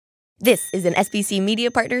This is an SBC Media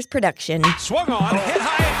Partners production. Swung on, hit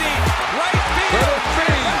high and deep, right field.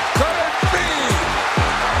 Could it be?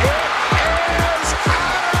 It is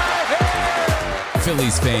out of here.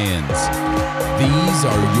 Phillies fans, these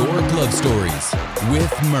are your glove stories with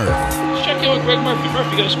Murph. Let's check in with Greg Murphy. Murphy,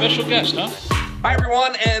 you got a special guest, huh? Hi,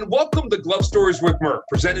 everyone, and welcome to Glove Stories with Murph,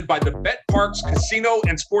 presented by the Bet Parks Casino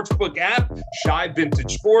and Sportsbook app, Shy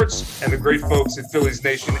Vintage Sports, and the great folks at Phillies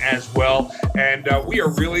Nation as well. And we are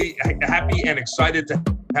really happy and excited to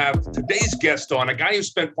have today's guest on, a guy who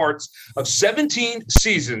spent parts of 17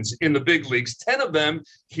 seasons in the big leagues, 10 of them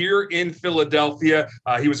here in Philadelphia.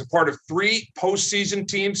 He was a part of 3 postseason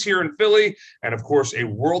teams here in Philly, and of course, a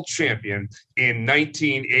world champion in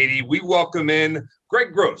 1980. We welcome in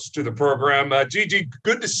Greg Gross to the program. Gigi,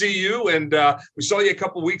 good to see you. And we saw you a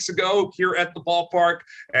couple weeks ago here at the ballpark,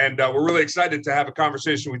 and we're really excited to have a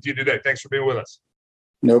conversation with you today. Thanks for being with us.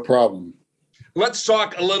 No problem. Let's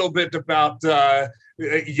talk a little bit about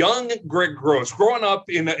young Greg Gross, growing up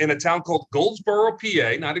in a town called Goldsboro,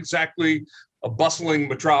 PA, not exactly a bustling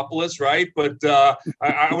metropolis, right? But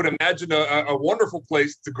I would imagine a wonderful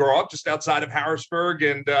place to grow up, just outside of Harrisburg,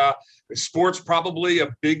 and sports probably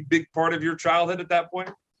a big part of your childhood at that point.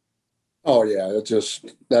 Oh yeah,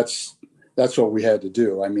 that's what we had to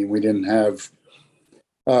do. I mean, we didn't have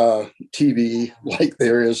TV like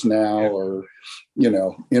there is now, or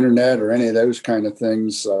internet or any of those kind of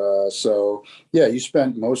things. So yeah, you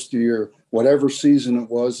spent most of your whatever season it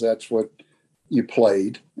was. That's what you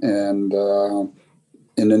played, and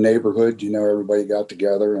in the neighborhood, everybody got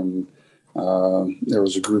together, and there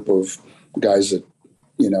was a group of guys that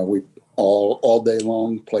we all day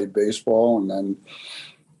long played baseball. And then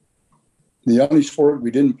the only sport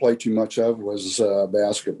we didn't play too much of was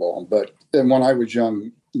basketball. But then when I was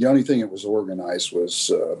young, the only thing that was organized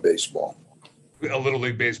was baseball. A little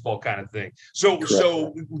league baseball kind of thing.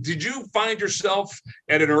 So did you find yourself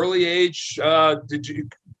at an early age?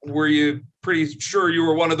 Were you pretty sure you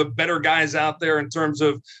were one of the better guys out there in terms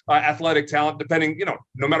of athletic talent, depending,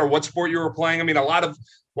 no matter what sport you were playing? I mean, a lot of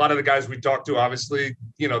the guys we talked to, obviously,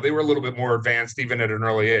 they were a little bit more advanced even at an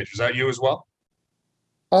early age. Was that you as well?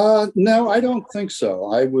 No, I don't think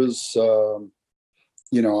so. I was, I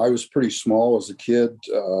was pretty small as a kid.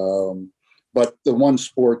 But the one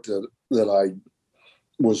sport that I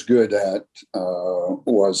was good at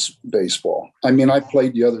was baseball. I mean, I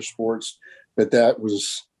played the other sports, but that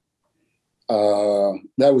was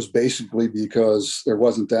basically because there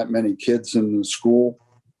wasn't that many kids in the school.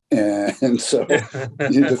 And so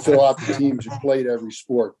to fill out the teams, you played every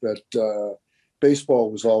sport. But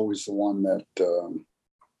baseball was always the one that,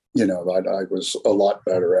 I was a lot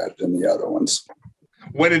better at than the other ones.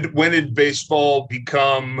 When did baseball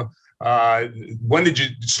become when did you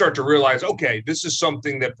start to realize, okay, this is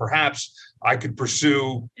something that perhaps I could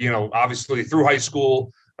pursue, obviously through high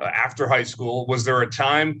school, after high school? Was there a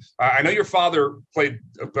time? I know your father played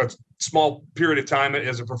a small period of time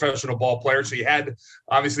as a professional ball player, so you had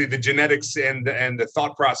obviously the genetics and the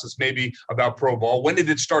thought process maybe about pro ball. When did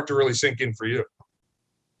it start to really sink in for you?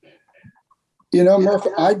 Murph,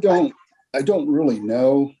 I don't really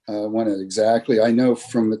know when it exactly. I know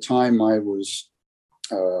from the time I was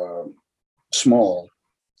small,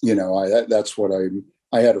 that's what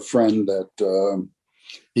I had a friend that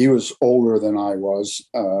he was older than I was,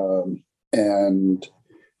 and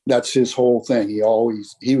that's his whole thing.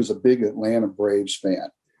 He was a big Atlanta Braves fan,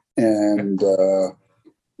 and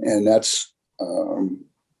that's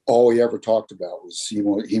all he ever talked about was he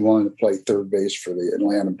wanted to play third base for the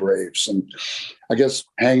Atlanta Braves. And I guess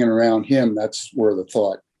hanging around him, that's where the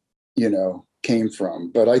thought, came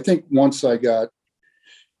from. But I think once I got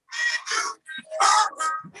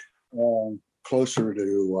closer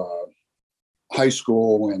to high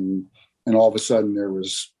school, and all of a sudden there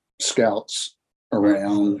was scouts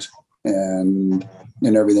around and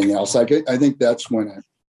everything else. I think that's when it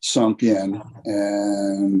sunk in,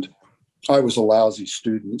 and I was a lousy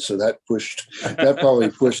student, so that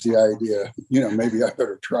probably pushed the idea, maybe I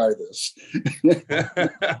better try this.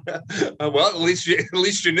 Well, at least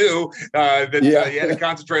you knew that you had to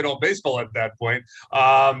concentrate on baseball at that point.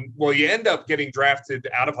 Well, you end up getting drafted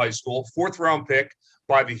out of high school, 4th round pick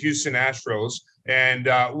by the Houston Astros. And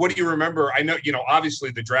what do you remember? I know,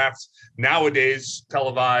 obviously the draft nowadays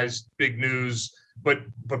televised, big news, but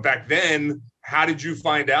back then, how did you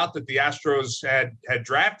find out that the Astros had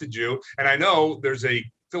drafted you? And I know there's a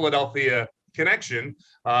Philadelphia connection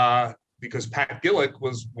because Pat Gillick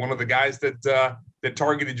was one of the guys that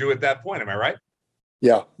targeted you at that point. Am I right?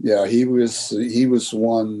 Yeah. He was the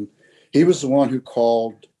one who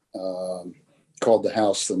called the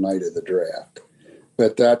house the night of the draft.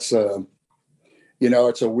 But that's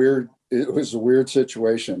it was a weird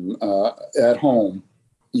situation. At home,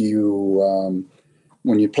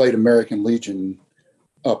 when you played American Legion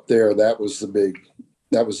up there, that was the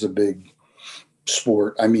big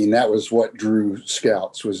sport. I mean, that was what drew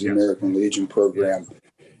scouts, was the American Legion program.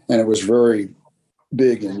 And it was very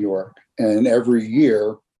big in York. And every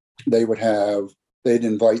year they'd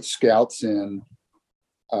invite scouts in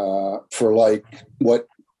for like what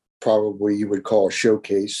probably you would call a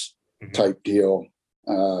showcase type deal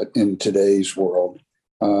in today's world.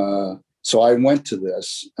 So I went to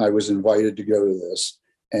this. I was invited to go to this.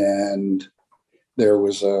 And there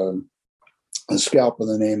was a scout by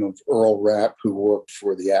the name of Earl Rapp who worked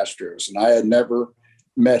for the Astros. And I had never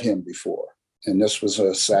met him before. And this was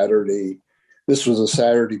a Saturday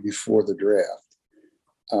before the draft.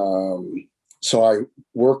 So I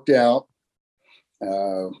worked out,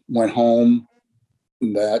 went home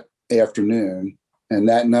that afternoon, and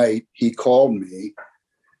that night he called me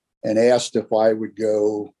and asked if I would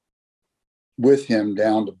go with him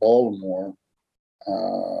down to Baltimore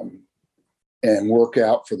and work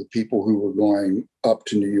out for the people who were going up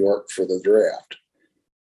to New York for the draft.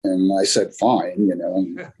 And I said, fine,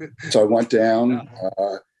 So I went down,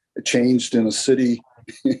 changed in a city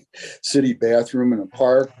bathroom in a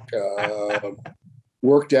park,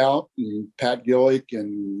 worked out, and Pat Gillick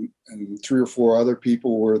and 3 or 4 other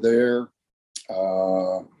people were there.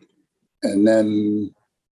 And then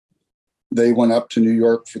they went up to New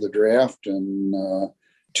York for the draft, and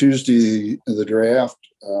Tuesday of the draft,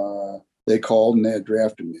 they called and they had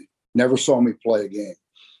drafted me. Never saw me play a game.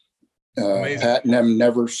 Pat and them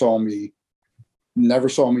never saw me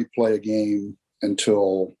play a game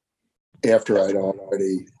until after I'd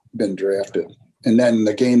already been drafted. And then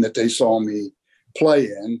the game that they saw me play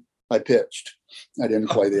in, I pitched. I didn't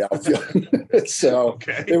play the outfield. So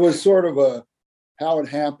It was sort of how it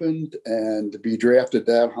happened, and to be drafted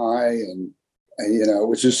that high, and it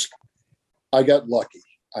was just, I got lucky.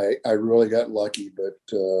 I really got lucky, but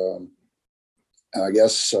I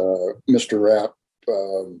guess Mr. Rapp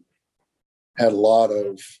had a lot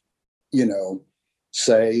of,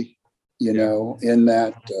 say, in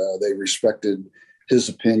that they respected his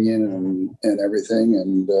opinion and everything.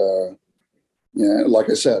 And like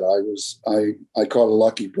I said, I caught a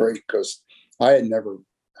lucky break because I had never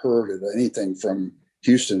heard of anything from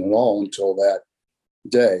Houston at all until that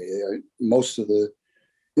day. Most of the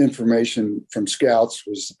information from scouts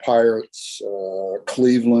was the Pirates,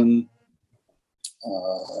 Cleveland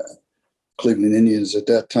Indians at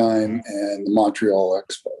that time, and the Montreal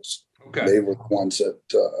Expos. Okay. They were the ones that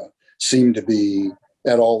seemed to be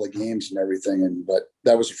at all the games and everything. But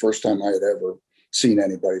that was the first time I had ever seen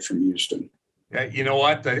anybody from Houston. You know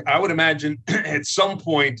what? I would imagine at some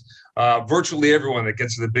point, virtually everyone that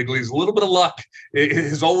gets to the big leagues, a little bit of luck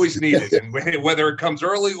is always needed. And whether it comes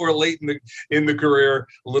early or late in the career,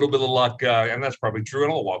 a little bit of luck, and that's probably true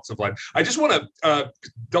in all walks of life. I just want to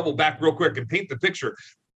double back real quick and paint the picture.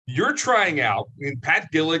 You're trying out, Pat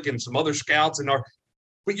Gillick and some other scouts,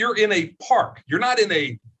 but you're in a park. You're not in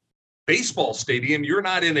a baseball stadium. You're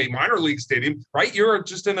not in a minor league stadium, right? You're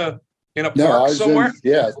just in a park somewhere.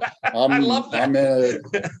 I love that. I'm in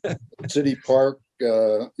a city park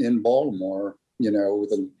in Baltimore,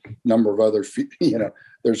 with a number of other,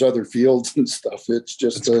 there's other fields and stuff. It's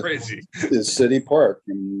just crazy. It's city park,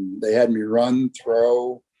 and they had me run,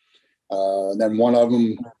 throw. And then one of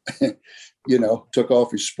them, took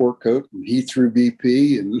off his sport coat and he threw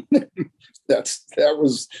BP, and that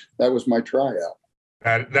was my tryout.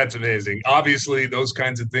 That's amazing. Obviously, those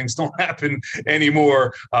kinds of things don't happen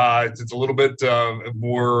anymore. It's a little bit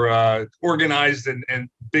more organized and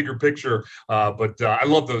bigger picture. But I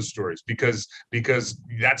love those stories because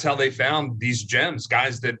that's how they found these gems,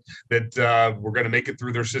 guys that were going to make it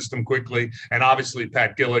through their system quickly. And obviously,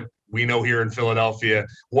 Pat Gillick, we know here in Philadelphia,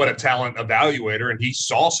 what a talent evaluator, and he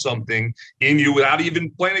saw something in you without even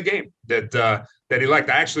playing a game that he liked.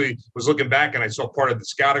 I actually was looking back and I saw part of the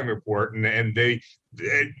scouting report, and they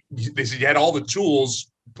said you had all the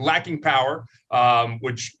tools, lacking power,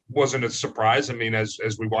 which wasn't a surprise. I mean, as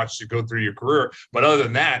we watched you go through your career, but other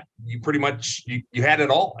than that, you pretty much you had it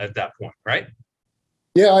all at that point, right?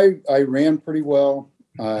 Yeah, I ran pretty well.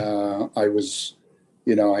 I was,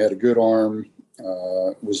 I had a good arm.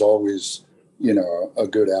 Was always, a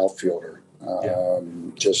good outfielder. I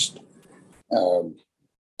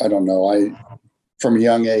don't know. From a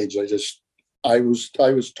young age, I was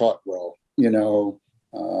taught well,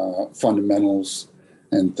 fundamentals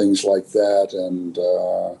and things like that. And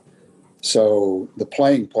so the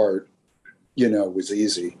playing part, was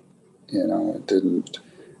easy, it didn't.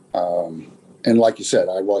 And like you said,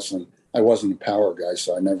 I wasn't a power guy,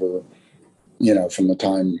 so I never, from the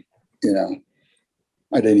time,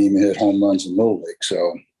 I didn't even hit home runs in Little League.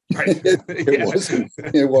 So Right.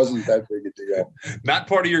 it wasn't that big a deal. Not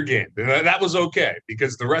part of your game. That was okay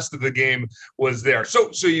because the rest of the game was there.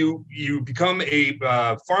 So you become a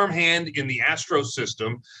farmhand in the Astros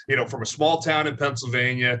system, from a small town in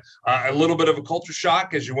Pennsylvania, a little bit of a culture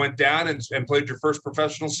shock as you went down and played your first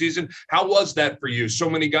professional season. How was that for you? So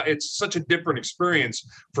many guys, it's such a different experience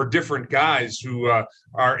for different guys who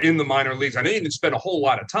are in the minor leagues. I know you didn't spend a whole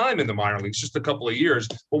lot of time in the minor leagues, just a couple of years,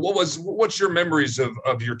 but what's your memories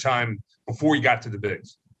of your time before you got to the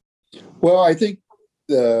bigs? Well, I think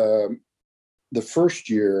the first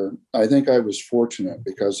year, I think I was fortunate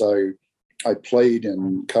because I played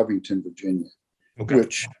in Covington, Virginia, Okay.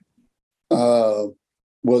 which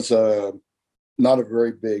was not a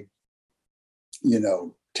very big,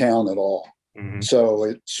 town at all. Mhm. So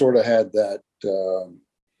it sort of had that,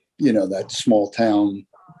 that small town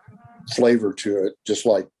flavor to it, just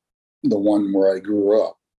like the one where I grew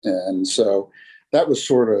up. And so that was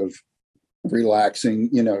sort of relaxing,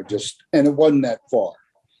 and it wasn't that far,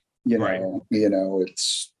 Right.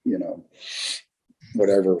 It's,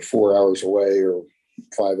 whatever, 4 hours away or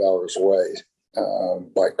 5 hours away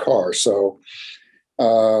by car. So,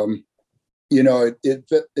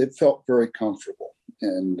 it felt very comfortable.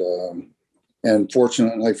 And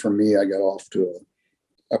fortunately for me, I got off to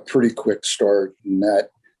a pretty quick start, and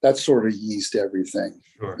that sort of eased everything.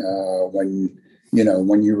 Sure. When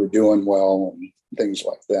you were doing well and things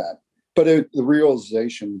like that. But the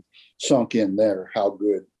realization sunk in there how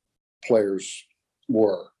good players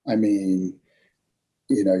were. I mean,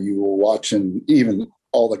 you were watching even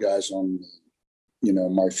all the guys on,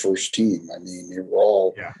 my first team. I mean, they were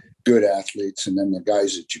all good athletes. And then the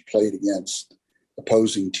guys that you played against,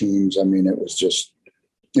 opposing teams, I mean, it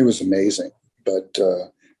was amazing. But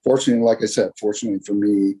fortunately, like I said, fortunately for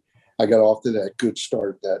me, I got off to that good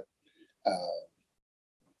start that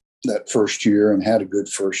first year and had a good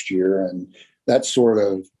first year. And that sort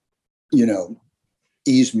of,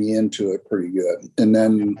 eased me into it pretty good. And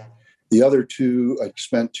then the other two, I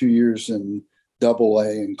spent 2 years in AA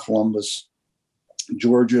in Columbus,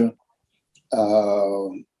 Georgia.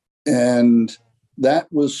 And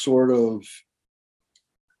that was sort of,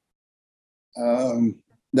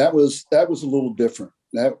 that was a little different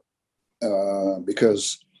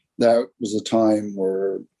because that was a time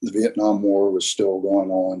where the Vietnam War was still going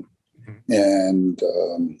on. And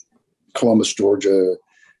Columbus, Georgia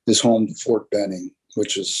is home to Fort Benning,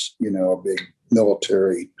 which is, a big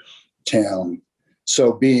military town.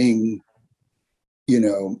 So being,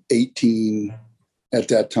 18 at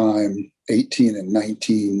that time, 18 and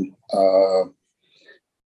 19,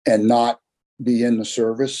 and not be in the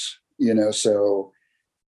service, so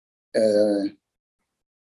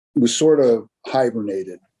was sort of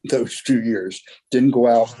hibernated those 2 years. Didn't go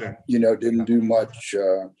out, didn't do much,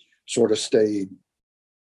 sort of stayed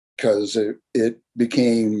because it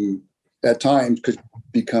became, at times, could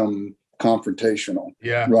become confrontational,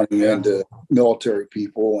 running into military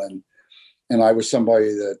people. And I was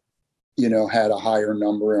somebody that, had a higher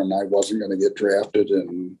number and I wasn't going to get drafted.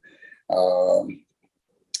 And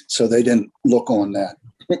so they didn't look on that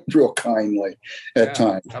real kindly at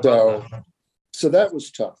times. So that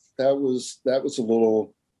was tough. That was a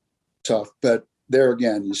little tough, but there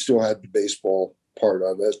again, you still had the baseball part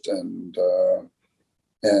of it.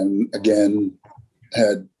 And again,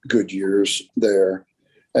 had good years there,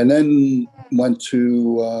 and then went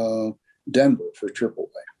to Denver for AAA.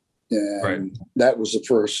 And that was the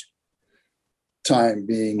first time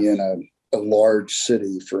being in a large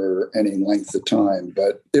city for any length of time,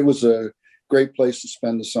 but it was a great place to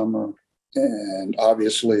spend the summer. And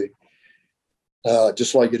obviously,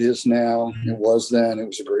 just like it is now, it was then. It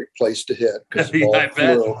was a great place to hit because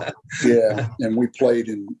and we played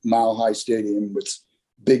in Mile High Stadium with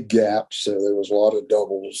big gaps, so there was a lot of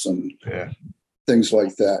doubles and things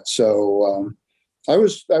like that. So I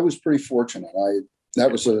was pretty fortunate.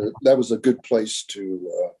 That was a good place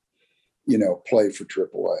to play for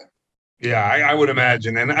AAA. Yeah, I would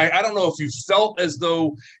imagine. And I don't know if you felt as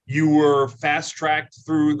though you were fast-tracked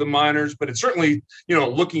through the minors, but it certainly,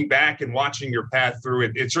 looking back and watching your path through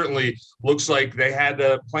it, it certainly looks like they had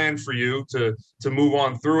a plan for you to move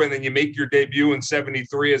on through. And then you make your debut in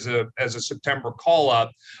 '73 as a September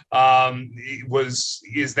call-up.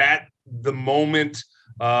 Is that the moment?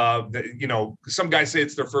 Some guys say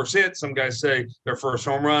it's their first hit. Some guys say their first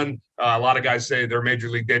home run. A lot of guys say their major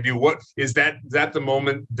league debut. What is that? Is that the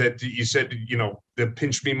moment that you said, the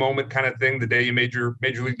pinch me moment kind of thing, the day you made your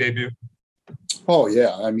major league debut? Oh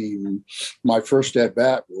yeah. I mean, my first at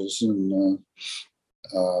bat was in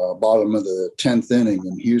bottom of the 10th inning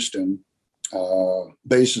in Houston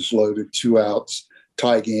bases loaded, 2 outs,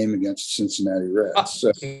 tie game against Cincinnati Reds.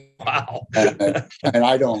 So, Wow. and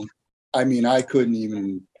I couldn't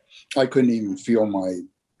even feel my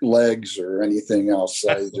legs or anything else.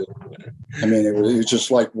 It was just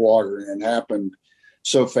like water, and it happened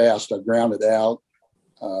so fast. I grounded out,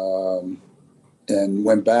 and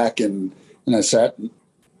went back and I sat,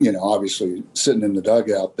 obviously sitting in the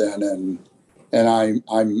dugout then, and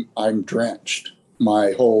I'm drenched.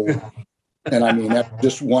 My whole, and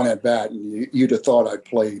just one at bat, and you'd have thought I'd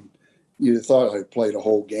played a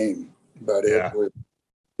whole game, but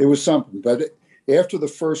it was something. But after the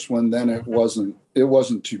first one, then it wasn't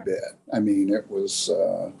too bad. It was,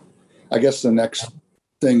 I guess the next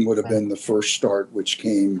thing would have been the first start, which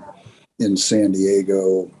came in San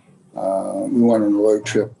Diego. We went on a road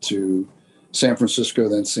trip to San Francisco,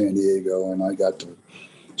 then San Diego, and I got to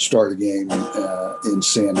start a game in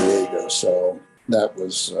San Diego. So that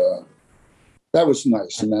was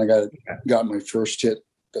nice. And then I got my first hit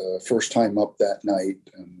first time up that night,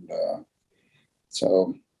 and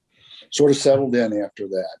so sort of settled in after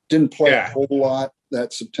that. Didn't play a whole lot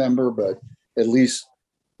that September, but at least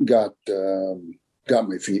got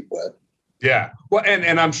my feet wet. Yeah. Well,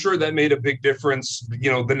 and I'm sure that made a big difference,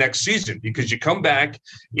 the next season, because you come back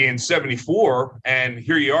in 74 and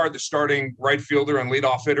here you are, the starting right fielder and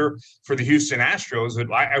leadoff hitter for the Houston Astros.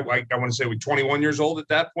 And I want to say we're 21 years old at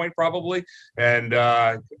that point, probably. And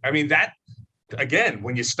that, again,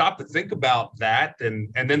 when you stop to think about that and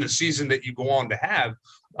then the season that you go on to have,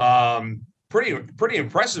 pretty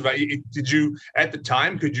impressive. Did you, at the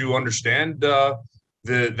time, could you understand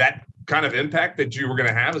that kind of impact that you were going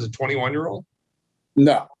to have as a 21-year-old?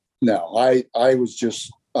 No. I was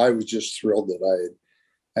just thrilled that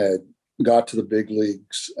I had got to the big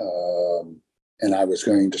leagues, and I was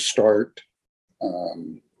going to start.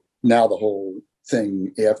 Now the whole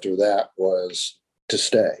thing after that was to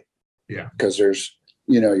stay. Yeah. Because there's,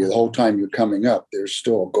 the whole time you're coming up, there's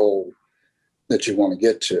still a goal that you want to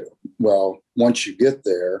get to. Well, once you get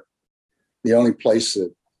there, the only place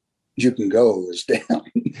that you can go is down.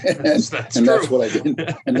 That's what I didn't.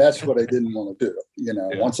 And that's what I didn't want to do.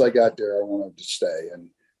 Once I got there, I wanted to stay. And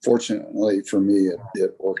fortunately for me,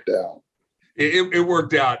 it worked out. It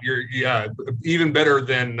worked out. You're even better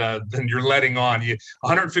than you're letting on.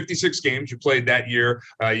 156 games you played that year.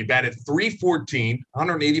 You batted .314,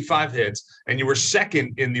 185 hits, and you were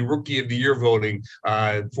second in the Rookie of the Year voting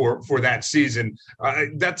for that season.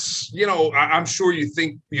 That's I'm sure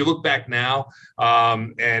you look back now,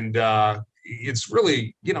 and it's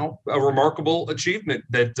really, a remarkable achievement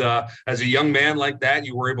that as a young man like that,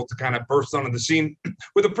 you were able to kind of burst onto the scene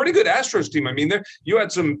with a pretty good Astros team. You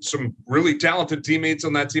had some really talented teammates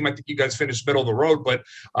on that team. I think you guys finished middle of the road, but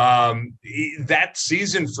that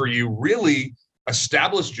season for you really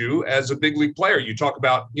established you as a big league player. You talk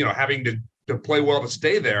about, having to play well to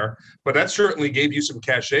stay there, but that certainly gave you some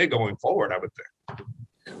cachet going forward, I would think.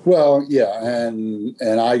 Well, yeah. And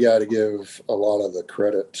I got to give a lot of the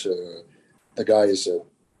credit to the guys that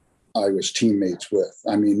I was teammates with.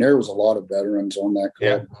 There was a lot of veterans on that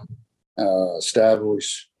club,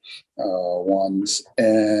 established ones,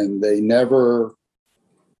 and they never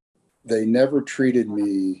treated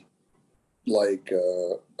me like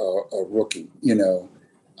a rookie.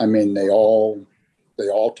 They all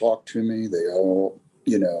talked to me. They all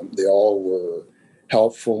were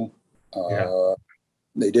helpful.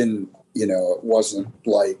 They didn't, it wasn't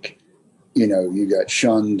like, you got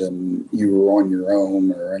shunned and you were on your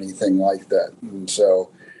own or anything like that. And so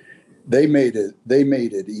they made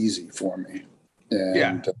it easy for me.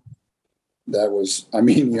 And that was,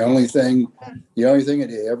 the only thing that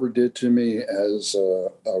he ever did to me as a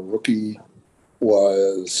rookie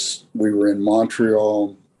was we were in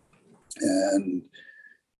Montreal and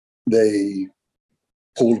they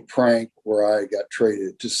pulled a prank where I got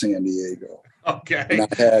traded to San Diego. Okay. And I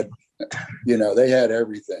had, they had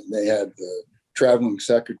everything. They had the traveling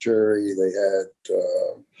secretary. They had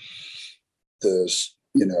the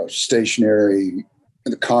stationery,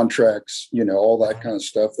 the contracts, all that kind of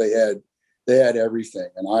stuff. They had everything.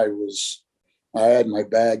 And I had my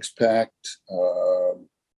bags packed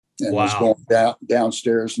and was going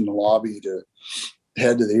downstairs in the lobby to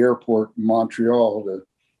head to the airport in Montreal to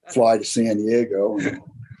fly to San Diego. And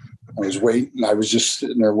I was waiting. I was just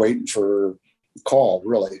sitting there waiting for a call,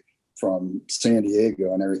 really, from San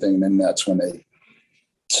Diego and everything. And then that's when they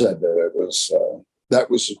said that that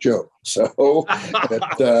was a joke. So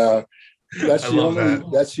that's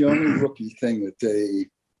the only rookie thing that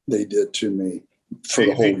they did to me for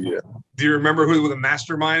the whole year. Do you remember who the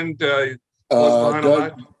mastermind was behind all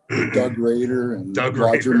that? Doug Rader and Doug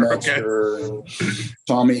Roger Rader, Metzger and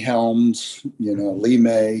Tommy Helms, Lee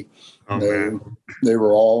May. Oh, man. They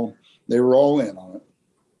were all in on it.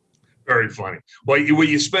 Very funny. Well,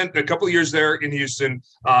 you spent a couple of years there in Houston,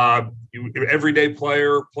 everyday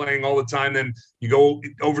player playing all the time. Then you go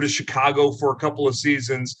over to Chicago for a couple of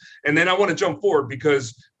seasons. And then I want to jump forward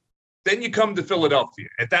because then you come to Philadelphia.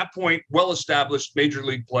 At that point, well-established major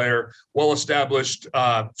league player, well-established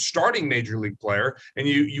starting major league player. And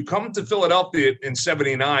you come to Philadelphia in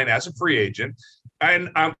 '79 as a free agent. And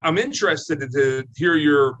I'm interested to hear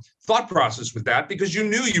your thought process with that, because you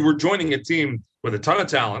knew you were joining a team with a ton of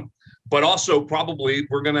talent, but also probably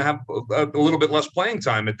we're going to have a little bit less playing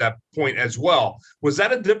time at that point as well. Was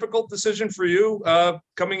that a difficult decision for you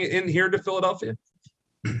coming in here to Philadelphia?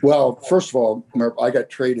 Well, first of all, I got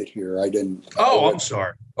traded here. I didn't. I'm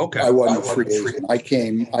sorry. Okay. I wasn't a free agent.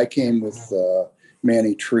 I came with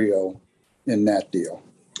Manny Trio in that deal.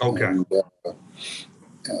 Okay.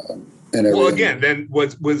 And well, again, then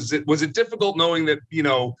was it difficult knowing that,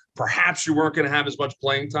 perhaps you weren't going to have as much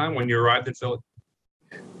playing time when you arrived in Philly?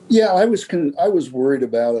 Yeah, I was worried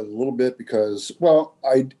about it a little bit because, well,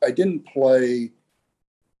 I didn't play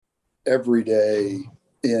every day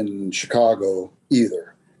in Chicago either.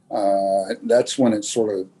 That's when it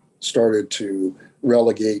sort of started to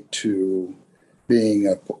relegate to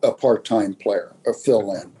being a part-time player, a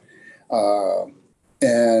fill-in.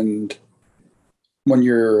 And when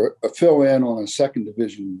you're a fill-in on a second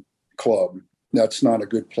division club, that's not a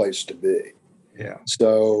good place to be. Yeah.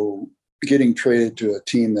 So getting traded to a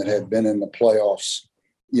team that had been in the playoffs,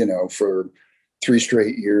 for 3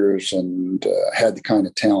 straight years and had the kind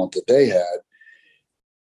of talent that they had,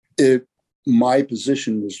 my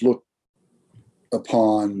position was looked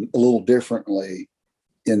upon a little differently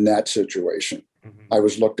in that situation. Mm-hmm. I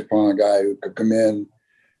was looked upon a guy who could come in,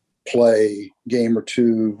 play game or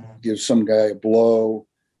two, give some guy a blow,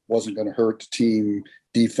 wasn't going to hurt the team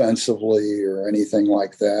defensively or anything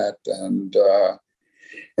like that.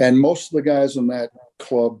 And most of the guys in that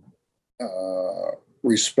club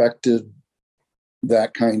respected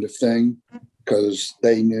that kind of thing because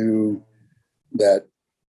they knew that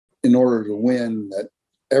in order to win, that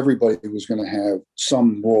everybody was going to have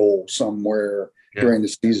some role somewhere during the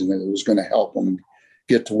season that was going to help them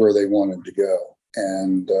get to where they wanted to go.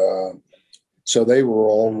 And so they were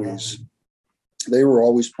always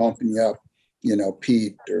pumping you up,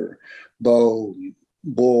 Pete or Bo,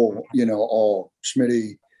 Bull, all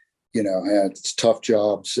Smitty, had tough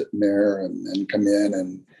job sitting there and come in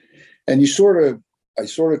and I sort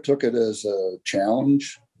of took it as a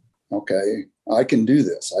challenge. Okay, I can do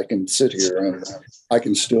this. I can sit here and I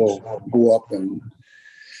can still go up and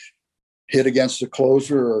hit against the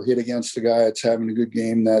closer or hit against the guy that's having a good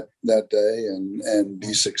game that day and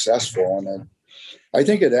be successful. And I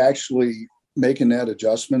think it actually, making that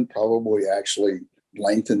adjustment probably actually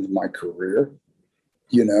lengthened my career,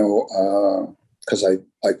 because I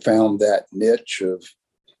found that niche of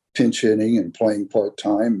pinch hitting and playing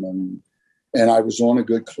part-time and I was on a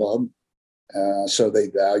good club. So they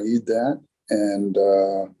valued that. And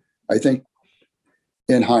I think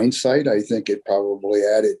in hindsight, I think it probably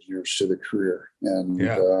added years to the career and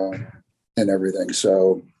everything.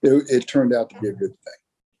 So it turned out to be a good thing.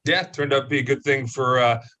 Yeah, it turned out to be a good thing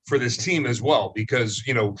for this team as well, because,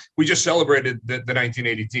 we just celebrated the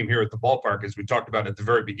 1980 team here at the ballpark, as we talked about at the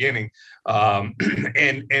very beginning. And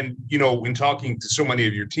in talking to so many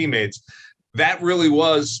of your teammates, that really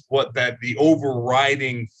was the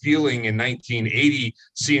overriding feeling in 1980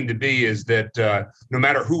 seemed to be, is that no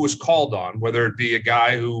matter who was called on, whether it be a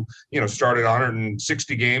guy who, started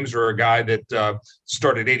 160 games or a guy that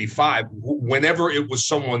started 85, whenever it was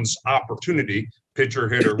someone's opportunity, pitcher,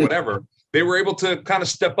 hitter, whatever, they were able to kind of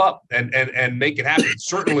step up and make it happen.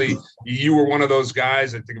 Certainly you were one of those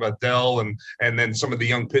guys. I think about Dell and then some of the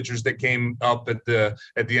young pitchers that came up at the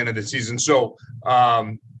end of the season. So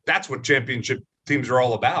that's what championship teams are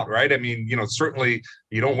all about, right? I mean, certainly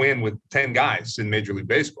you don't win with 10 guys in Major League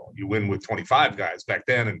Baseball. You win with 25 guys back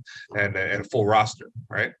then and a full roster,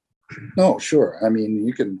 right? No, sure. I mean,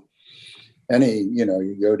 you can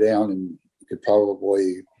you go down and you could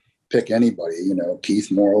probably pick anybody, Keith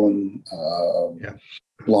Moreland,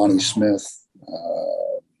 Lonnie Smith,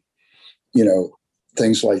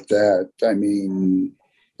 things like that. I mean,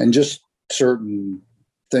 and just certain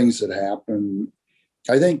things that happen.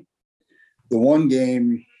 I think the one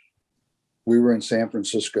game we were in San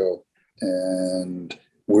Francisco and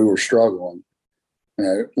we were struggling,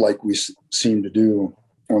 like we seemed to do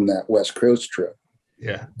on that West Coast trip.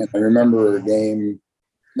 Yeah. And I remember a game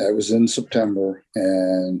that was in September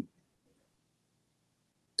and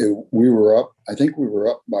we were up. I think we were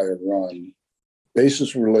up by a run.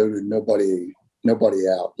 Bases were loaded, nobody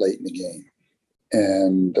out late in the game,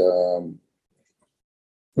 and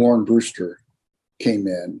Warren Brewster came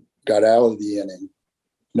in, got out of the inning,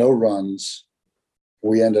 no runs.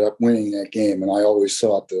 We ended up winning that game, and I always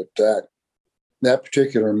thought that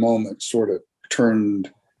particular moment sort of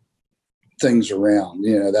turned things around.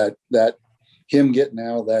 That him getting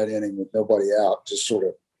out of that inning with nobody out just sort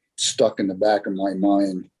of stuck in the back of my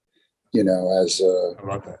mind, as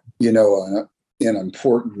an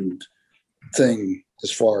important thing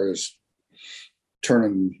as far as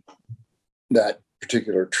turning that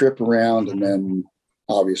particular trip around. And then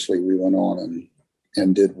obviously we went on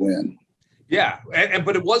and did win. Yeah.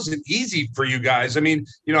 But it wasn't easy for you guys. I mean,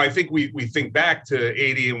 I think we think back to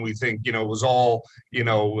 80 and we think, it was all,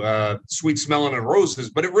 sweet smelling and roses,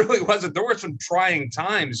 but it really wasn't. There were some trying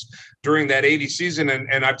times during that 80 season.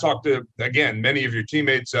 And I've talked to, again, many of your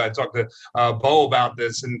teammates. I talked to Bo about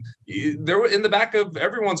this, and there were in the back of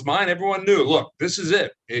everyone's mind, everyone knew, look, this is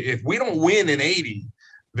it. If we don't win in 80,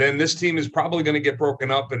 then this team is probably going to get broken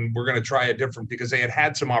up and we're going to try it different, because they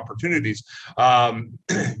had some opportunities.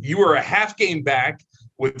 You were a half game back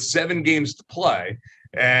with 7 games to play,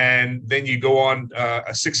 and then you go on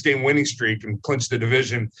a 6-game winning streak and clinch the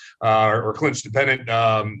division or clinch the pennant,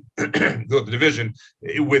 the division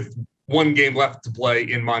with 1 game left to play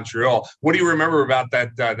in Montreal. What do you remember about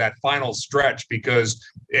that final stretch? Because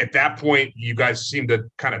at that point, you guys seemed to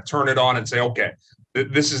kind of turn it on and say, okay,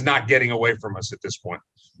 this is not getting away from us at this point.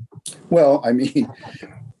 Well, I mean,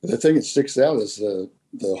 the thing that sticks out is the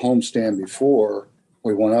homestand before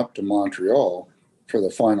we went up to Montreal for the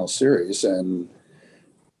final series, and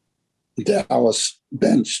Dallas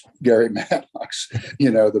benched Gary Maddox,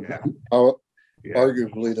 arguably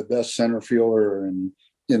the best center fielder in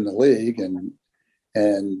the league, and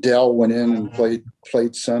Dell went in and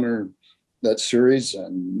played center that series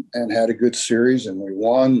and had a good series, and we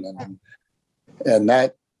won, and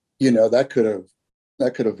that that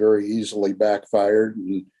could have very easily backfired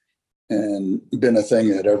and been a thing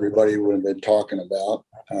that everybody would have been talking about.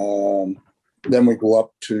 Then we go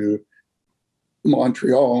up to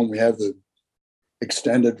Montreal and we have the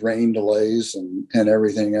extended rain delays and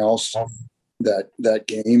everything else that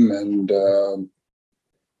game.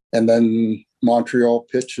 And then Montreal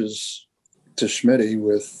pitches to Schmitty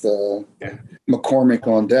with McCormick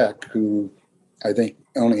on deck, who I think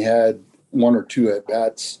only had 1 or 2 at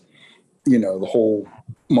bats, the whole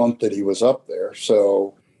month that he was up there.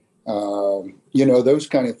 So, those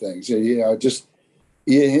kind of things, and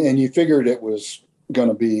you figured it was going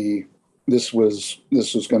to be, this was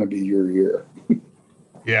going to be your year.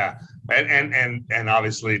 Yeah. And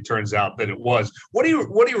obviously it turns out that it was. What do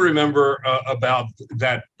you remember about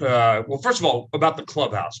that? Well, first of all, about the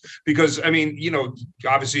clubhouse, because I mean,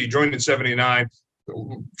 obviously you joined in '79.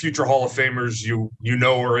 Future Hall of Famers,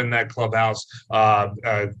 are in that clubhouse,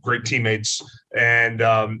 great teammates. And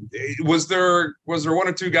was there 1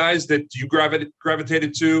 or 2 guys that you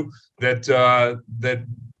gravitated to that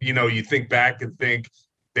you think back and think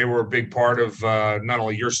they were a big part of not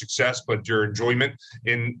only your success but your enjoyment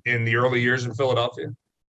in the early years in Philadelphia?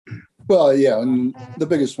 Well, yeah, and the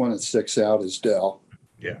biggest one that sticks out is Dell.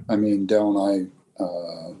 Yeah, I mean, Dell and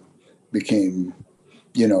I became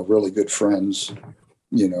really good friends,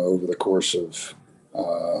 over the course of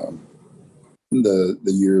the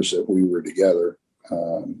years that we were together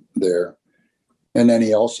there. And then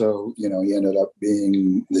he also, he ended up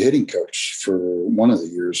being the hitting coach for one of the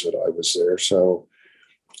years that I was there. So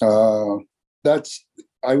I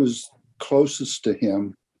was closest to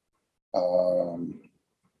him.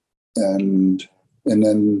 And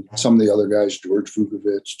then some of the other guys, George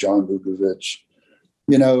Vukovich, John Vukovich,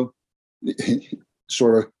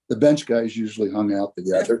 sort of the bench guys usually hung out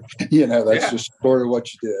together. That's just sort of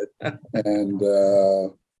what you did, and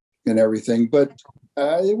everything. But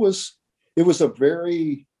it was a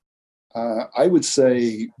very, I would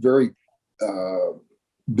say, very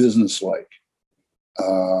businesslike,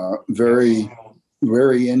 very,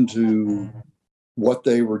 very into what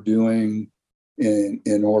they were doing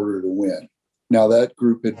in order to win. Now that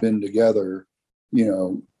group had been together,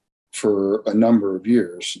 for a number of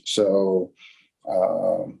years. So,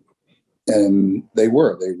 and they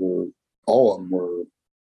were all of them were,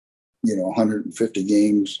 150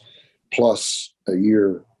 games plus a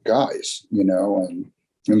year guys, and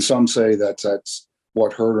some say that's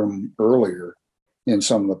what hurt them earlier in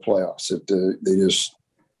some of the playoffs, that they just,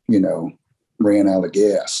 ran out of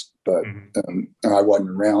gas. But I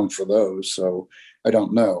wasn't around for those, so I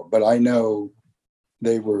don't know. But I know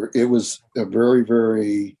it was a very,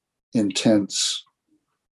 very intense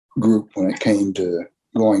group when it came to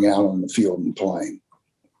going out on the field and playing.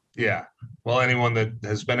 Yeah. Well, anyone that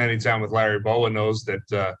has spent any time with Larry Bowa knows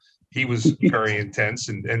that he was very intense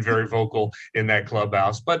and very vocal in that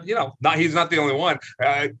clubhouse. But, he's not the only one.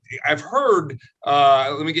 I've heard,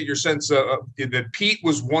 let me get your sense, that Pete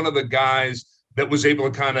was one of the guys that was able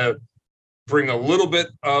to kind of bring a little bit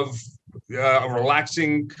of a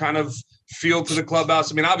relaxing kind of feel to the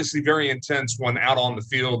clubhouse. I mean, obviously very intense when out on the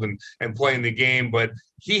field and playing the game, but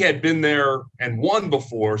he had been there and won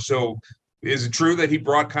before. So is it true that he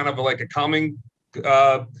brought kind of like a calming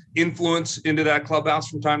influence into that clubhouse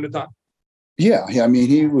from time to time? Yeah. I mean,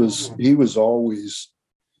 he was always,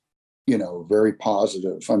 very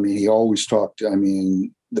positive. I mean, he always talked to,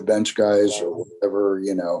 the bench guys or whatever,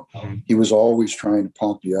 he was always trying to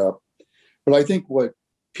pump you up. But I think what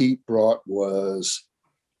Pete brought was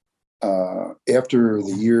after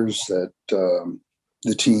the years that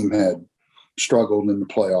the team had struggled in the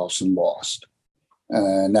playoffs and lost.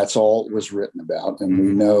 And that's all it was written about. And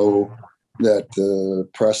we know that the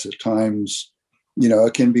press at times,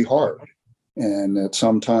 it can be hard. And that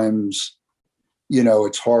sometimes,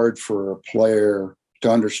 it's hard for a player to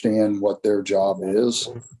understand what their job is.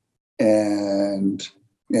 And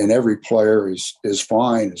every player is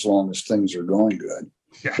fine as long as things are going good.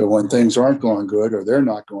 Yeah. So when things aren't going good or they're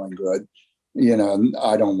not going good,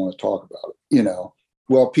 I don't want to talk about it,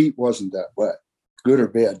 Well, Pete wasn't that way. Good or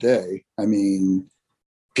bad day. I mean,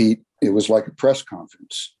 Pete, it was like a press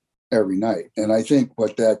conference every night. And I think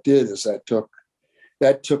what that did is that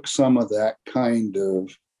took some of that kind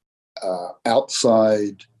of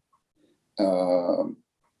outside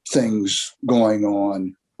things going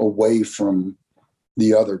on away from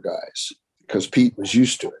the other guys, because Pete was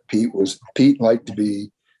used to it. Pete liked to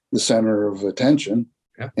be the center of attention,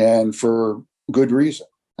 and for good reason.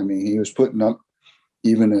 I mean, he was putting up,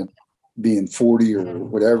 even at being 40 or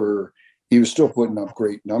whatever, he was still putting up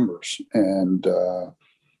great numbers, and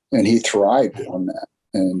he thrived on that,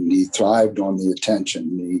 and he thrived on the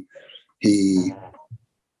attention. He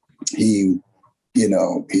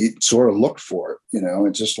sort of looked for it.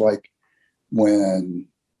 It's just like when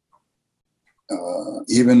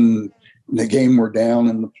even the game we're down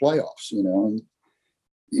in the playoffs.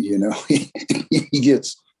 He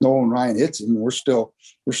gets Nolan Ryan hits him. We're still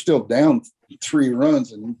down 3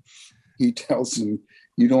 runs, and he tells him,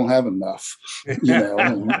 "You don't have enough." And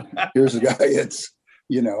here's a guy that's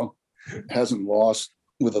hasn't lost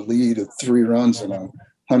with a lead of 3 runs in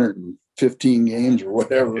 115 games or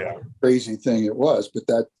whatever crazy thing it was. But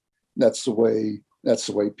that's the way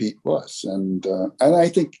Pete was, and I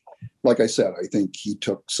think, like I said, I think he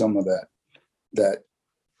took some of that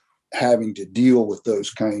having to deal with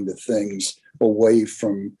those kind of things away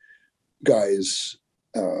from guys,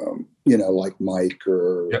 like Mike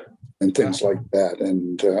and things like that.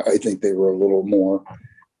 And I think they were a little more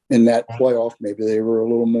in that playoff. Maybe they were a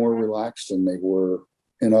little more relaxed than they were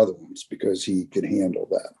in other ones because he could handle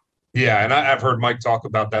that. Yeah, and I've heard Mike talk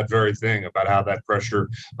about that very thing, about how that pressure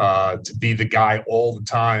to be the guy all the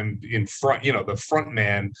time in front, the front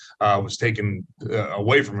man was taken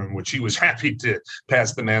away from him, which he was happy to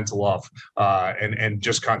pass the mantle off and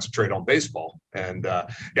just concentrate on baseball. And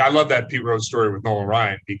I love that Pete Rose story with Nolan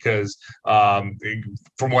Ryan, because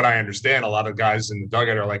from what I understand, a lot of guys in the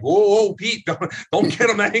dugout are like, "Whoa, Pete, don't get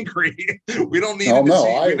him angry. We don't need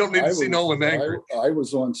to see Nolan angry." I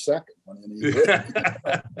was on second when he hit.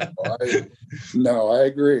 I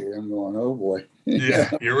agree. I'm going, oh boy.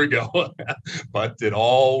 Yeah, here we go. But it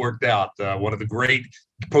all worked out. One of the great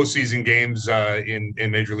postseason games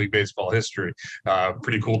in Major League Baseball history.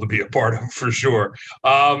 Pretty cool to be a part of, for sure.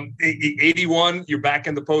 81, you're back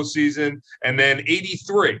in the postseason, and then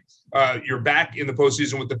 83, you're back in the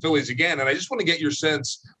postseason with the Phillies again. And I just want to get your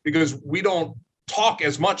sense, because we don't talk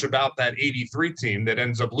as much about that 83 team that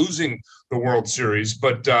ends up losing the World Series,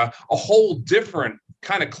 but a whole different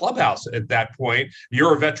kind of clubhouse at that point.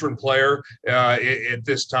 You're a veteran player at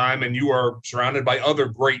this time, and you are surrounded by other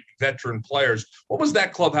great veteran players. What was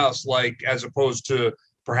that clubhouse like as opposed to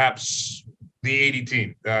perhaps the 80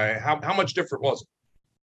 team? How much different was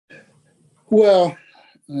it? Well,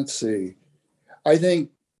 let's see. I think,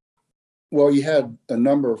 you had a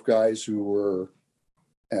number of guys who were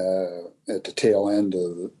at the tail end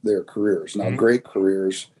of their careers. Now, great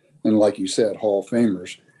careers, and like you said, Hall of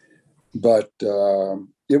Famers. But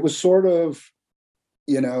it was sort of,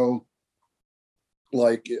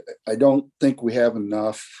 like, I don't think we have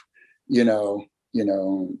enough, can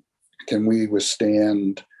we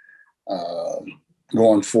withstand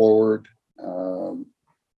going forward,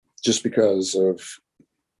 just because of,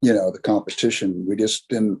 the competition. We just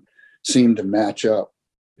didn't seem to match up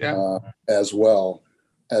as well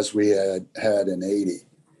as we had in 80.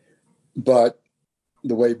 but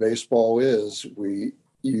the way baseball is,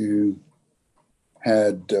 you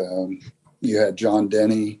had John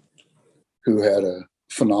Denny, who had a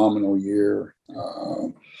phenomenal year,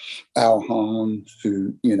 Al Hahn,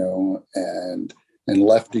 who, and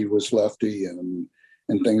Lefty was Lefty and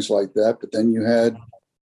things like that. But then you had,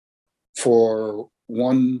 for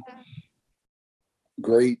one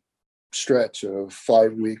great stretch of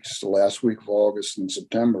 5 weeks, the last week of August and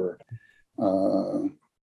September,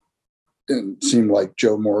 it seemed like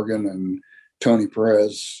Joe Morgan and Tony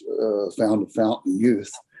Perez found a fountain of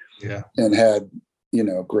youth, and had,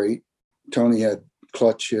 great. Tony had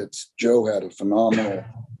clutch hits. Joe had a phenomenal.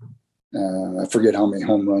 I forget how many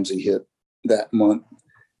home runs he hit that month,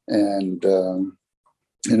 and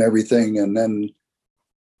everything. And then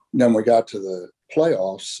we got to the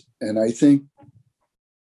playoffs, and I think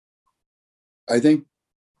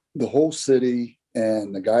the whole city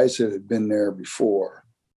and the guys that had been there before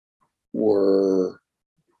were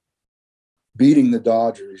beating the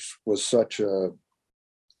Dodgers was such a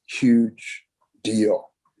huge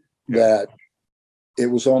deal that it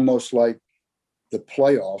was almost like the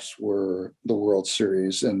playoffs were the World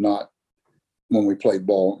Series and not when we played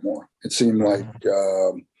Baltimore. It seemed like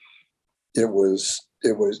it was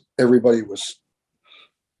everybody was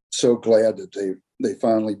so glad that they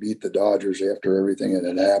finally beat the Dodgers after everything that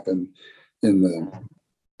had happened in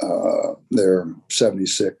their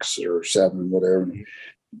 76 or 7, whatever,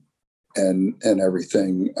 and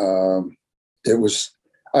everything. It was,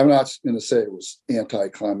 I'm not going to say it was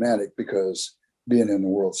anticlimactic, because being in the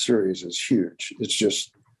World Series is huge. It's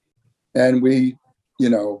just, and we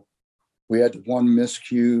had one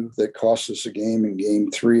miscue that cost us a game in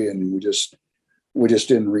Game 3, and we just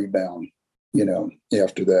didn't rebound,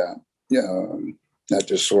 after that. That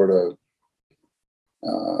just sort of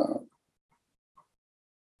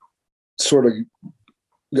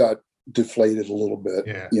got deflated a little bit,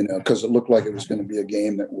 because it looked like it was going to be a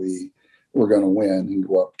game that we were going to win and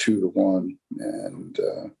go up 2-1, and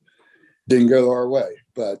didn't go our way.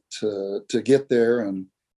 But to get there and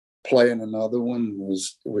play in another one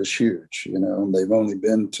was huge. They've only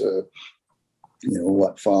been to,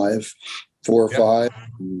 4 or 5,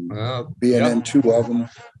 being in 2 of them,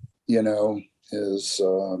 is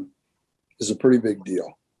a pretty big deal.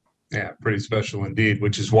 Yeah, pretty special indeed,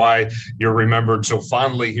 which is why you're remembered so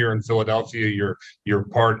fondly here in Philadelphia. Your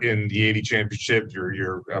part in the 80 championship,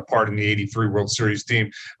 your part in the 83 World Series team.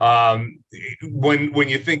 When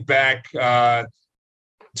you think back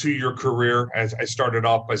to your career, as I started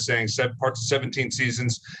off by saying, 17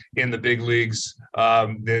 seasons in the big leagues,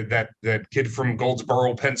 that kid from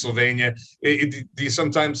Goldsboro, Pennsylvania, do you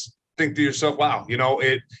sometimes think to yourself, wow,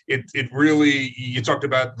 it really, you talked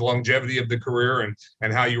about the longevity of the career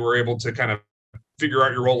and how you were able to kind of figure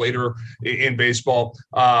out your role later in baseball.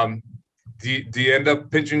 Do you end up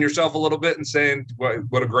pinching yourself a little bit and saying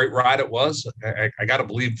what a great ride it was? I got to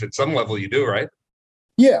believe at some level you do, right?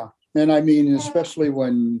 Yeah. And I mean, especially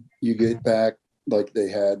when you get back, like they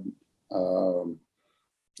had the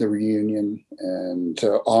reunion, and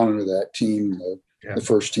to honor that team, the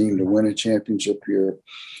first team to win a championship here.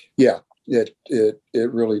 Yeah, it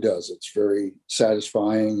really does. It's very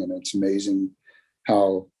satisfying, and it's amazing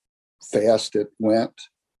how fast it went,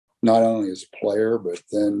 not only as a player, but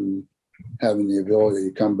then having the ability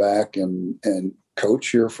to come back and coach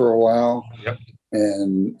here for a while. Yep.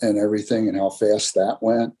 And everything, and how fast that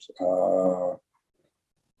went.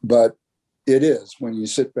 But it is, when you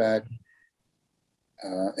sit back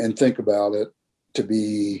and think about it, to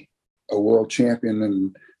be a world champion,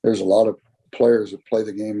 and there's a lot of players that play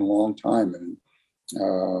the game a long time and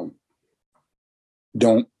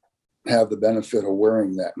don't have the benefit of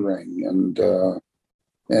wearing that ring,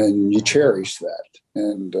 and you cherish that,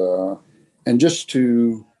 and just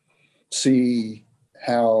to see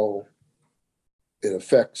how it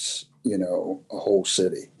affects, a whole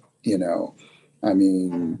city, I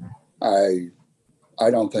mean, I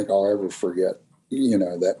don't think I'll ever forget,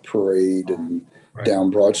 that parade and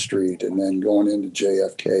down Broad Street, and then going into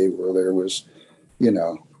JFK where there was,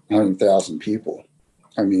 100,000 people.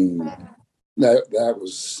 I mean, that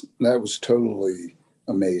was totally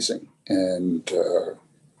amazing. And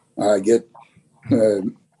I get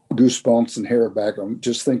goosebumps and hair back on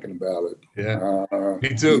just thinking about it. Yeah,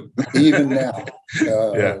 me too. Even now,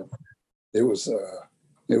 it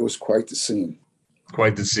was quite the scene.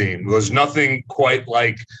 Quite the scene. There's nothing quite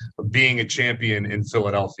like being a champion in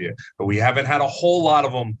Philadelphia, but we haven't had a whole lot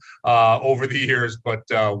of them over the years. But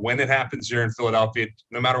when it happens here in Philadelphia,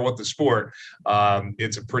 no matter what the sport,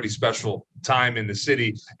 it's a pretty special time in the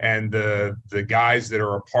city. And the guys that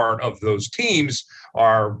are a part of those teams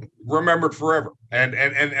are remembered forever. And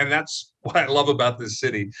that's what I love about this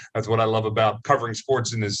city. That's what I love about covering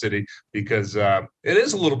sports in this city, because it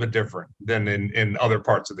is a little bit different than in other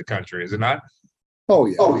parts of the country, is it not? Oh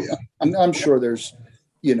yeah. I'm sure there's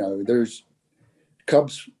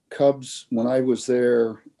Cubs. When I was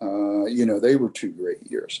there, they were 2 great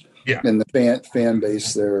years. Yeah. And the fan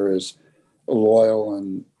base there is loyal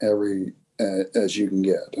and as you can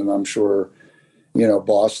get. And I'm sure,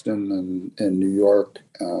 Boston and New York,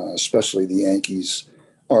 especially the Yankees,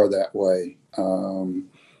 are that way.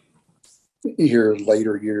 Here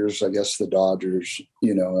later years, I guess the Dodgers,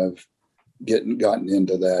 have gotten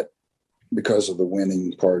into that because of the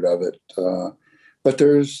winning part of it. But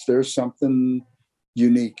there's something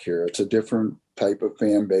unique here. It's a different type of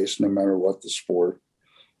fan base, no matter what the sport.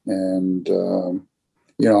 And,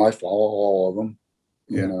 I follow all of them,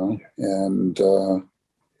 and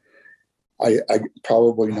I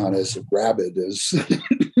probably not as rabid as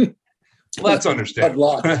Well, that's understandable. a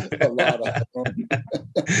lot of them.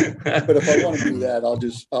 But if I want to do that,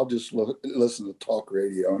 I'll just listen to talk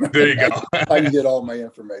radio. There you go. I can get all my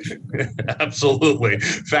information. Absolutely.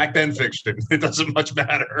 Fact and fiction. It doesn't much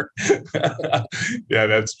matter. Yeah,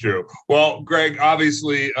 that's true. Well, Greg,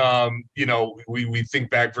 obviously, we think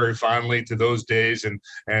back very fondly to those days, and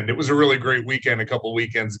it was a really great weekend a couple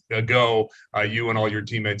weekends ago, you and all your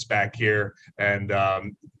teammates back here. And,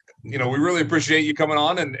 we really appreciate you coming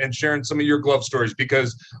on and sharing some of your glove stories,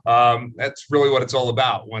 because that's really what it's all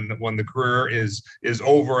about. When the career is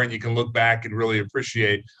over and you can look back and really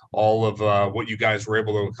appreciate all of what you guys were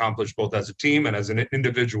able to accomplish, both as a team and as an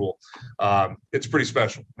individual. It's pretty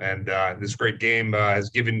special. And this great game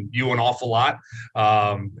has given you an awful lot.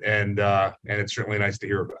 And it's certainly nice to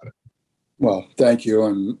hear about it. Well, thank you.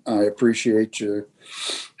 And I appreciate you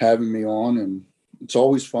having me on. And it's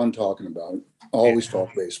always fun talking about it. Always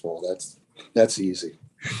talk baseball. That's easy.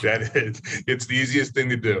 That is. It's the easiest thing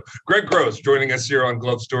to do. Greg Gross joining us here on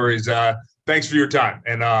Glove Stories. Thanks for your time,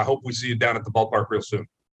 and hope we see you down at the ballpark real soon.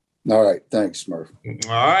 All right. Thanks, Murph.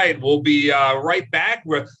 All right. We'll be right back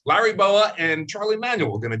with Larry Boa and Charlie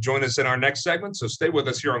Manuel. Going to join us in our next segment, so stay with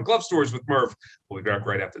us here on Glove Stories with Murph. We'll be back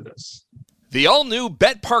right after this. The all-new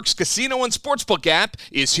BetParx Casino and Sportsbook app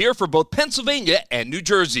is here for both Pennsylvania and New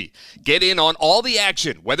Jersey. Get in on all the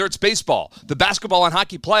action, whether it's baseball, the basketball and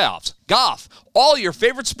hockey playoffs, golf, all your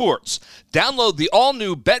favorite sports. Download the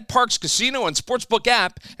all-new BetParx Casino and Sportsbook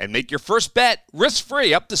app and make your first bet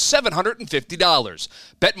risk-free up to $750.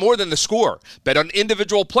 Bet more than the score. Bet on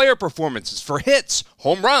individual player performances for hits,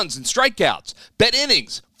 home runs, and strikeouts. Bet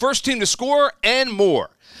innings, first team to score, and more.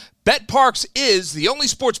 BetParx is the only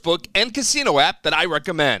sportsbook and casino app that I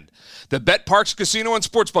recommend. The BetParx Casino and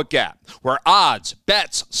Sportsbook app, where odds,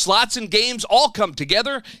 bets, slots, and games all come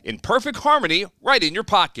together in perfect harmony right in your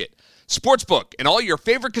pocket. Sportsbook and all your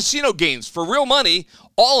favorite casino games for real money,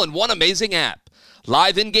 all in one amazing app.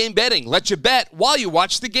 Live in-game betting lets you bet while you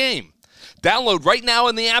watch the game. Download right now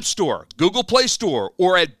in the App Store, Google Play Store,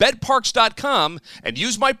 or at betparx.com and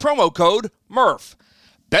use my promo code MURPH.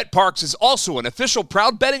 BetParx is also an official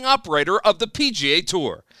proud betting operator of the PGA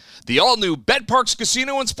Tour. The all-new BetParx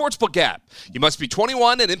Casino and Sportsbook app. You must be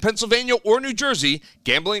 21 and in Pennsylvania or New Jersey.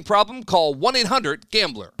 Gambling problem? Call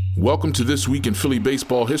 1-800-GAMBLER. Welcome to This Week in Philly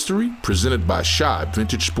Baseball History, presented by Shibe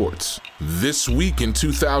Vintage Sports. This week in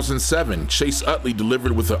 2007, Chase Utley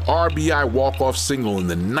delivered with an RBI walk-off single in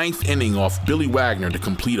the 9th inning off Billy Wagner to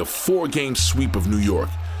complete a 4-game sweep of New York.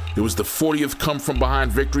 It was the 40th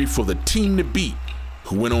come-from-behind victory for the team to beat,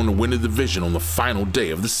 who went on to win the division on the final day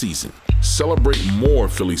of the season. Celebrate more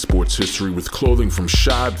Philly sports history with clothing from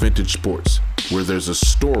Shibe Vintage Sports, where there's a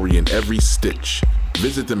story in every stitch.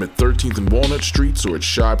 Visit them at 13th and Walnut Streets or at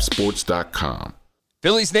shibesports.com.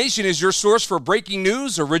 Phillies Nation is your source for breaking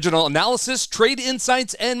news, original analysis, trade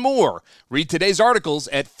insights, and more. Read today's articles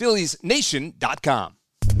at philliesnation.com.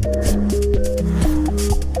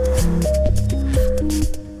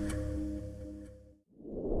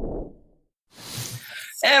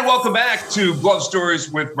 And welcome back to Glove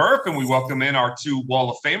Stories with Murph, and we welcome in our 2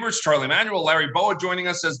 Wall of Famers, Charlie Manuel, Larry Boa, joining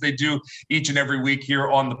us as they do each and every week here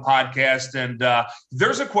on the podcast. And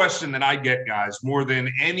there's a question that I get, guys, more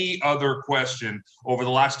than any other question over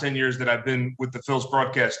the last 10 years that I've been with the Phils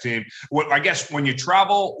broadcast team. I guess when you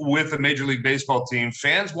travel with a Major League Baseball team,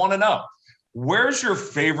 fans want to know, where's your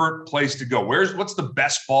favorite place to go? What's the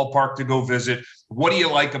best ballpark to go visit? What do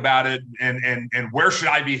you like about it, and where should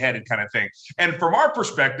I be headed, kind of thing. And from our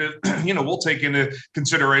perspective, we'll take into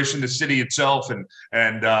consideration the city itself and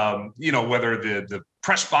whether the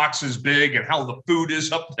press box is big and how the food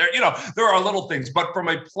is up there. There are little things. But from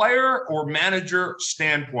a player or manager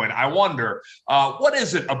standpoint, I wonder, what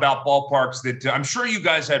is it about ballparks that I'm sure you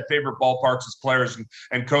guys had favorite ballparks as players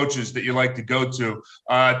and coaches that you like to go to?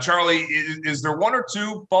 Charlie, is there one or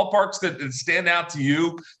two ballparks that stand out to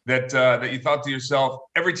you that you thought to yourself,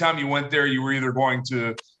 every time you went there, you were either going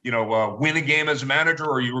to, win a game as a manager,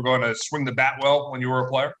 or you were going to swing the bat well when you were a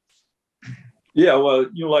player? Yeah, well,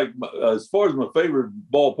 as far as my favorite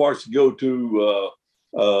ballparks to go to,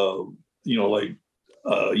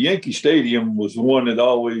 Yankee Stadium was the one that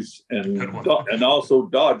always, and also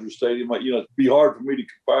Dodger Stadium. It'd be hard for me to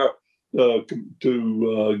compare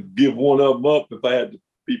to give one of them up if I had to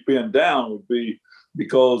be pinned down. Would be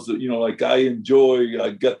because I enjoy.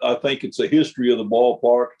 I think it's a history of the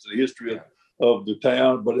ballpark. It's a history of the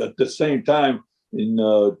town, but at the same time,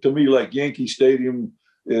 to me, like Yankee Stadium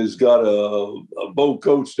has got a Bo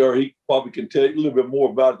coach there. He probably can tell you a little bit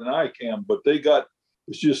more about it than I can, but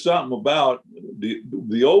it's just something about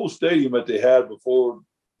the old stadium that they had before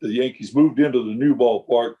the Yankees moved into the new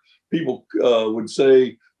ballpark. People would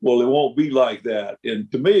say, well, it won't be like that.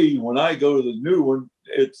 And to me, when I go to the new one,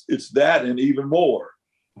 it's that and even more.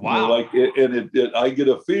 Wow. I get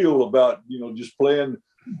a feel about, just playing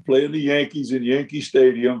the Yankees in Yankee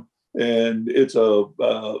Stadium. And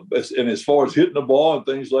and as far as hitting the ball and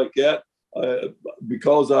things like that,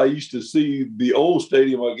 because I used to see the old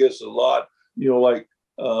stadium, I guess, a lot,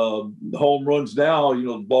 home runs now,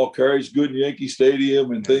 the ball carries good in Yankee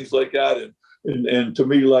Stadium and things like that. And to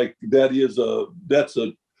me, like that is the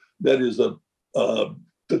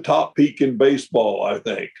top peak in baseball, I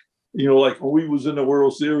think. Like when we was in the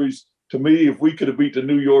World Series, to me, if we could have beat the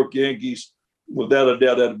New York Yankees, without a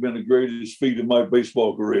doubt, that'd have been the greatest feat of my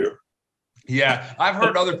baseball career. Yeah, I've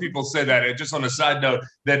heard other people say that. And just on a side note,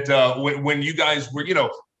 that when you guys were,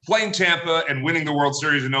 playing Tampa and winning the World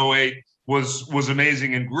Series in 2008 was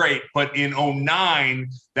amazing and great. But in 2009,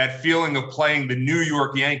 that feeling of playing the New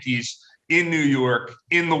York Yankees in New York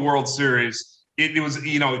in the World Series, it was,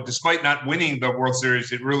 despite not winning the World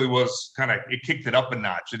Series, it really was it kicked it up a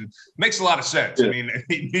notch, and makes a lot of sense. Yeah. I mean,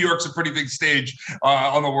 New York's a pretty big stage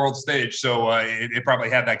on the world stage, so it probably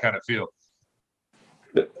had that kind of feel.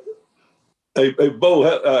 Hey,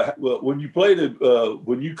 Bo, when you played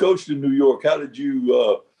when you coached in New York, how did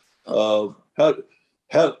you how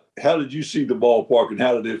did you see the ballpark, and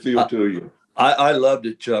how did it feel to you? I loved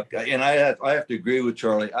it, Chuck, and I have to agree with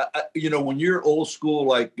Charlie. When you're old school,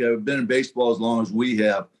 like been in baseball as long as we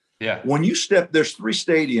have, when you there's three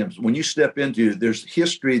stadiums. When you step into, there's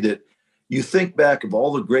history that you think back of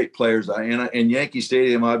all the great players. And Yankee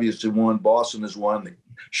Stadium obviously won. Boston has won.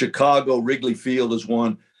 Chicago Wrigley Field has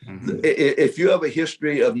won. Mm-hmm. If you have a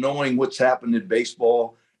history of knowing what's happened in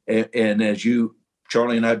baseball, and as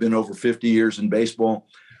Charlie and I have been over 50 years in baseball.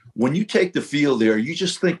 When you take the field there, you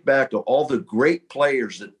just think back to all the great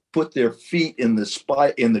players that put their feet in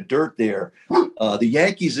the dirt there. The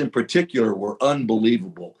Yankees in particular were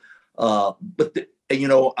unbelievable. But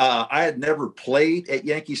I had never played at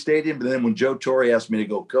Yankee Stadium, but then when Joe Torre asked me to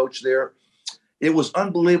go coach there, it was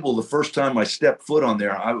unbelievable. The first time I stepped foot on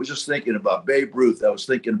there, I was just thinking about Babe Ruth. I was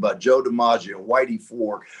thinking about Joe DiMaggio, Whitey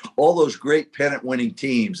Ford, all those great pennant-winning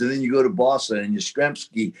teams. And then you go to Boston and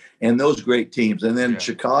Yastrzemski and those great teams. And then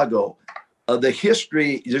Chicago. The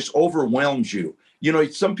history just overwhelms you.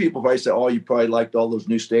 Some people probably say, oh, you probably liked all those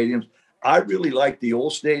new stadiums. I really like the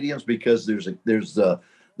old stadiums because there's the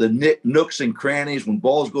nooks and crannies. When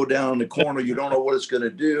balls go down in the corner, you don't know what it's going to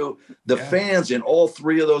do. The fans in all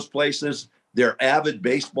three of those places, they're avid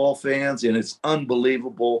baseball fans, and it's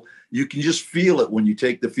unbelievable. You can just feel it when you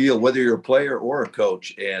take the field, whether you're a player or a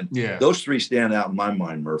coach. And those three stand out in my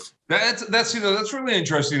mind, Murph. That's really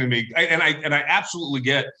interesting to me. I absolutely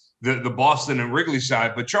get the Boston and Wrigley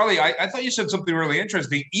side. But Charlie, I thought you said something really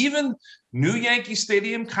interesting. Even new Yankee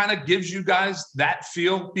Stadium kind of gives you guys that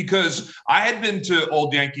feel, because I had been to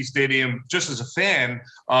old Yankee Stadium just as a fan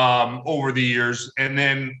over the years, and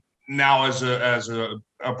then now as a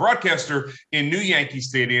broadcaster in new Yankee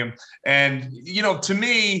Stadium. And, to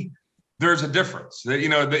me, there's a difference.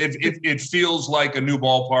 It feels like a new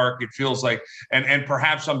ballpark. It feels like, and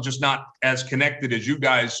perhaps I'm just not as connected as you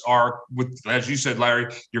guys are with, as you said,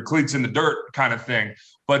 Larry, your cleats in the dirt kind of thing.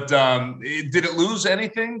 But did it lose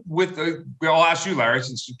anything with, I'll ask you, Larry,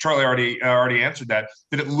 since Charlie already answered that.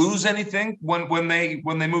 Did it lose anything when they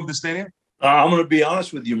moved the stadium? I'm going to be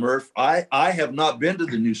honest with you, Murph. I have not been to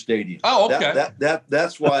the new stadium. Oh, okay.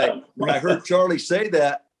 That's why when I heard Charlie say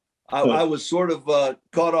that, I was sort of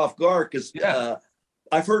caught off guard because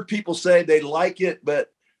I've heard people say they like it,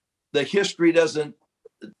 but the history doesn't,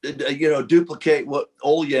 duplicate what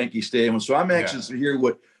old Yankee Stadium was. So I'm anxious to hear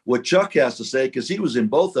what Chuck has to say because he was in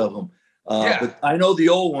both of them. But I know the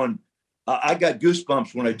old one. I got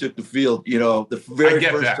goosebumps when I took the field. The very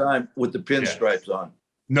first time with the pinstripes on.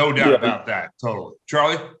 No doubt about that. Totally,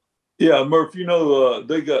 Charlie. Yeah, Murph. They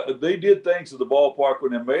did things at the ballpark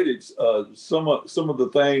when they made it. Some of the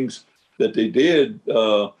things that they did.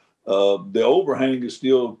 The overhang is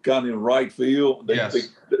still kind of in right field.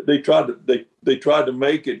 They tried to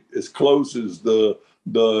make it as close as the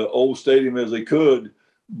old stadium as they could,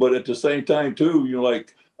 but at the same time too,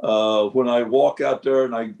 when I walk out there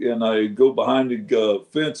and I go behind the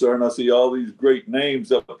fence there and I see all these great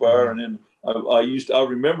names up there, and then I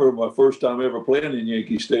remember my first time ever playing in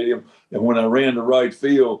Yankee Stadium, and when I ran to right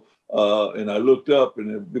field. And I looked up,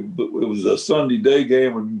 and it was a Sunday day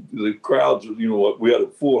game, and the crowds, we had a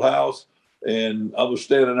full house, and I was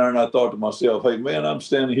standing there, and I thought to myself, "Hey, man, I'm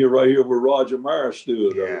standing right here where Roger Maris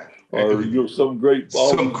stood, or some great,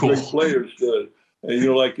 great players stood." And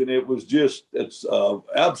and it was it's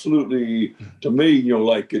absolutely, to me,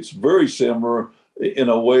 it's very similar in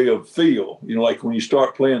a way of feel, like when you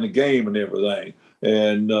start playing the game and everything,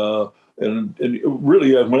 and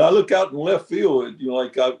really, when I look out in left field,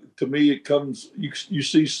 to me, it comes. You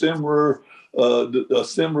see similar, a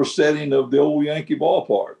similar setting of the old Yankee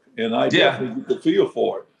ballpark, and I definitely get the feel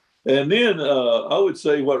for it. And then I would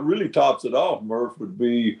say what really tops it off, Murph, would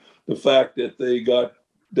be the fact that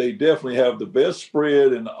they definitely have the best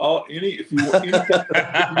spread and any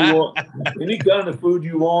kind of food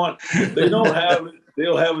you want. If they don't have it,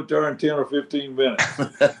 they'll have it there in 10 or 15 minutes.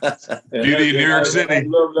 Beauty of New York City. I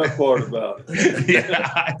love that part about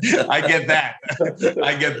it. I get that.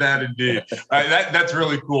 I get that indeed. That's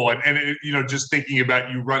really cool. And just thinking about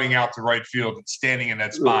you running out to right field and standing in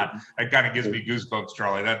that spot, that kind of gives me goosebumps,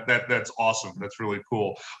 Charlie. That's awesome. That's really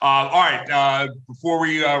cool. All right. Before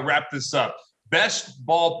we wrap this up, best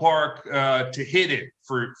ballpark to hit it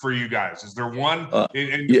for you guys. Is there one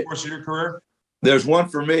in the course of your career? There's one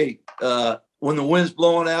for me. When the wind's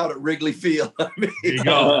blowing out at Wrigley Field, there you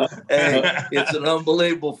go. It's an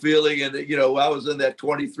unbelievable feeling. And, I was in that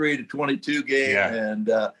 23-22 game,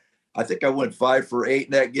 and I think I went 5 for 8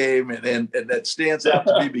 in that game. And that stands out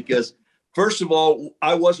to me because, first of all,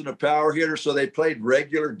 I wasn't a power hitter, so they played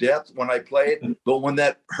regular depth when I played. But when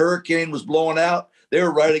that hurricane was blowing out, they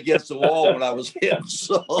were right against the wall when I was hit.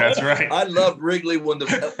 So that's right. I loved Wrigley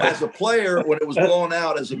as a player, when it was blowing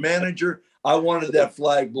out. As a manager, I wanted that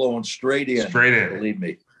flag blowing straight in. Straight in. Believe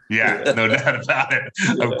me. Yeah, no doubt about it.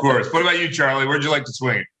 Of course. What about you, Charlie? Where'd you like to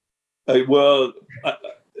swing it?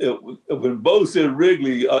 When Bo said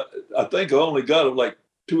Wrigley, I think I only got like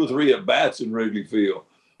 2 or 3 at bats in Wrigley Field.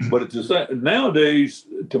 But at the same, nowadays,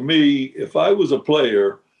 to me, if I was a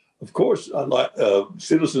player, of course, I like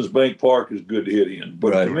Citizens Bank Park is good to hit in.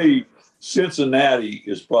 But to me, Cincinnati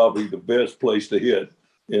is probably the best place to hit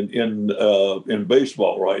in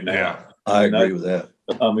baseball right now. Yeah. I agree with that.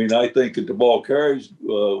 I mean, I think that the ball carries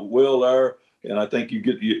well there, and I think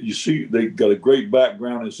you see they got a great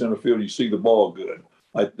background in center field. You see the ball good.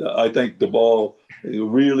 I think the ball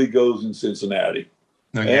really goes in Cincinnati.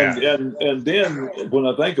 And then when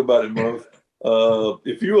I think about it, Murph,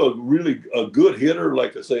 if you're a good hitter,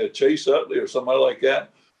 like I say a Chase Utley or somebody like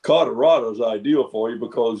that, Colorado is ideal for you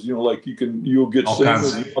because you'll get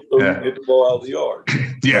singles and hit the ball out of the yard.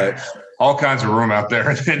 Yeah. Right. All kinds of room out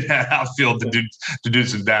there in that outfield to do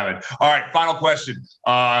some damage. All right, final question.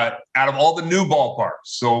 Out of all the new ballparks,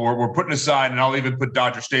 so we're putting aside, and I'll even put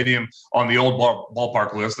Dodger Stadium on the old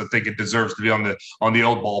ballpark list. I think it deserves to be on the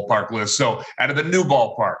old ballpark list. So out of the new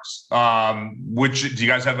ballparks, which do you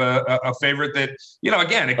guys have a favorite that,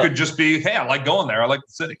 again, it could just be, hey, I like going there. I like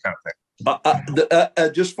the city kind of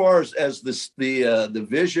thing. Just far as the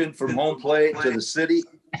vision from home plate to the city,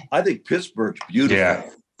 I think Pittsburgh's beautiful. Yeah.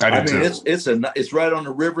 I mean, it's right on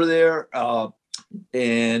the river there,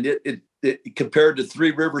 and it compared to Three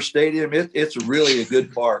River Stadium, it's really a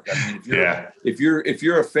good park. I mean, if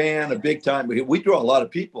you're a fan, a big time, we draw a lot of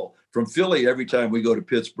people from Philly every time we go to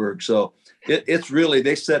Pittsburgh. So it's really,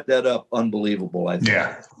 they set that up unbelievable. I think.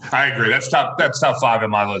 Yeah, I agree. That's top 5 in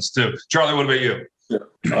my list too. Charlie, what about you? Yeah,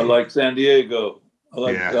 I like San Diego.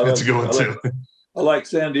 That's a good one too. I like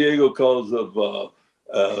San Diego because of.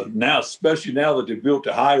 Now, especially now that they built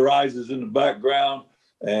the high rises in the background,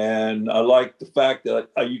 and I like the fact that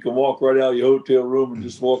you can walk right out of your hotel room and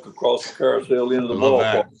just walk across the carousel into the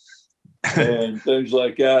ballpark and things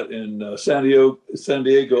like that. And San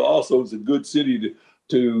Diego also is a good city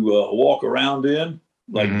to walk around in,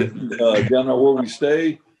 like down there where we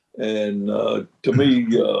stay. And to me,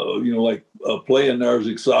 like playing there is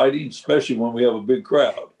exciting, especially when we have a big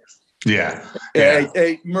crowd. Yeah.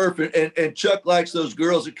 Hey, Murph, and Chuck likes those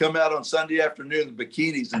girls that come out on Sunday afternoon in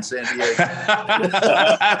bikinis in San Diego.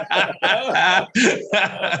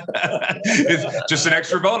 It's just an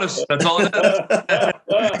extra bonus. That's all it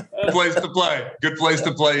is. Good place to play. Good place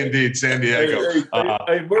to play indeed, San Diego.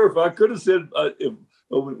 Hey, Murph, I could have said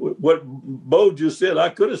what Bo just said. I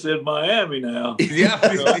could have said Miami now. Yeah,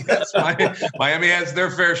 yes, Miami has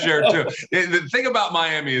their fair share too. The thing about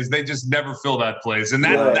Miami is they just never fill that place, and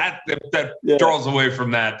that draws away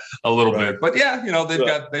from that a little bit. But yeah,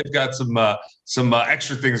 they've got some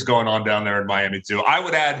extra things going on down there in Miami too. I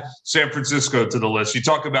would add San Francisco to the list. You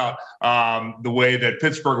talk about the way that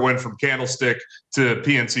Pittsburgh went from Candlestick to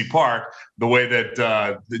PNC Park, the way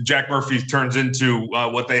that Jack Murphy turns into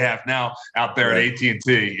what they have now out there at AT&T.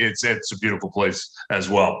 It's a beautiful place as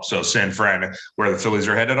well. So San Fran, where the Phillies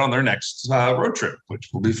are headed on their next road trip, which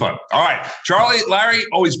will be fun. All right, Charlie, Larry,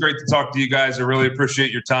 always great to talk to you guys. I really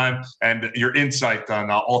appreciate your time and your insight on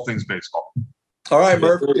all things baseball. All right,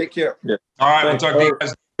 Murph, take care. Yeah. All right, we'll talk to you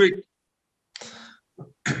guys next week.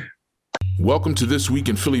 Welcome to This Week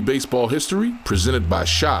in Philly Baseball History, presented by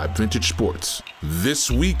Shibe Vintage Sports. This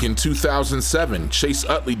week in 2007, Chase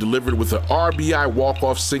Utley delivered with an RBI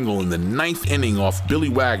walk-off single in the 9th inning off Billy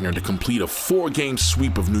Wagner to complete a 4-game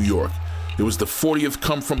sweep of New York. It was the 40th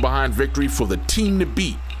come-from-behind victory for the team to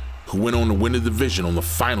beat, who went on to win the division on the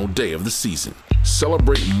final day of the season.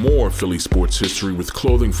 Celebrate more Philly sports history with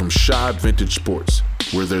clothing from Shibe Vintage Sports,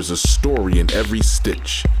 where there's a story in every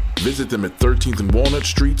stitch. Visit them at 13th and Walnut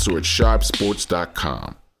Streets or at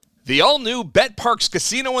shibesports.com. The all-new BetParx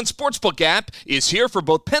Casino and Sportsbook app is here for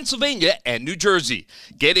both Pennsylvania and New Jersey.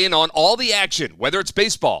 Get in on all the action, whether it's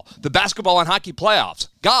baseball, the basketball and hockey playoffs,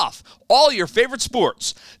 golf, all your favorite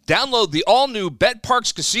sports. Download the all-new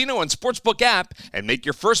BetParx Casino and Sportsbook app and make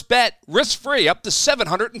your first bet risk-free up to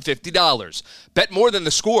 $750. Bet more than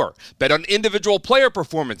the score. Bet on individual player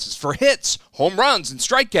performances for hits, home runs, and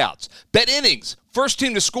strikeouts. Bet innings, first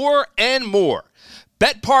team to score, and more.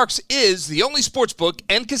 BetParx is the only sportsbook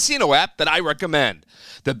and casino app that I recommend.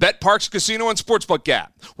 The BetParx Casino and Sportsbook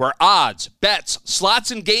app, where odds, bets, slots,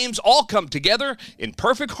 and games all come together in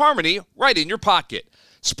perfect harmony right in your pocket.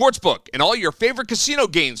 Sportsbook and all your favorite casino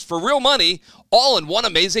games for real money, all in one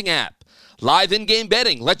amazing app. Live in-game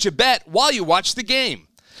betting lets you bet while you watch the game.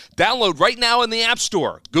 Download right now in the App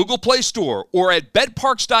Store, Google Play Store, or at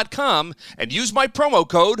betparx.com and use my promo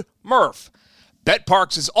code MURPH.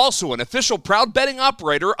 BetParx is also an official proud betting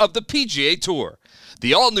operator of the PGA Tour.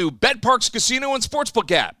 The all-new BetParx Casino and Sportsbook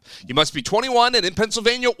app. You must be 21 and in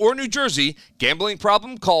Pennsylvania or New Jersey. Gambling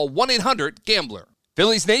problem? Call 1-800-GAMBLER.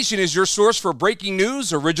 Phillies Nation is your source for breaking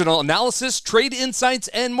news, original analysis, trade insights,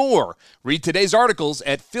 and more. Read today's articles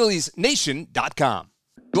at philliesnation.com.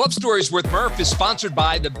 Glove Stories with Murph is sponsored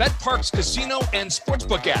by the BetParx Casino and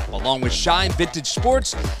Sportsbook app, along with Shibe Vintage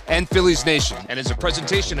Sports and Phillies Nation, and is a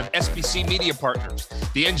presentation of SBC Media Partners.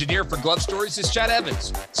 The engineer for Glove Stories is Chad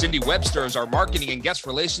Evans. Cindy Webster is our marketing and guest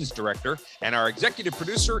relations director, and our executive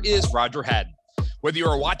producer is Roger Haddon. Whether you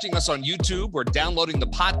are watching us on YouTube or downloading the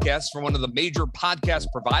podcast from one of the major podcast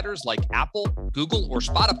providers like Apple, Google, or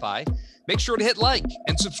Spotify, make sure to hit like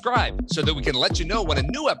and subscribe so that we can let you know when a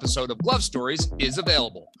new episode of Glove Stories is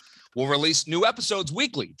available. We'll release new episodes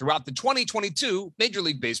weekly throughout the 2022 Major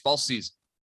League Baseball season.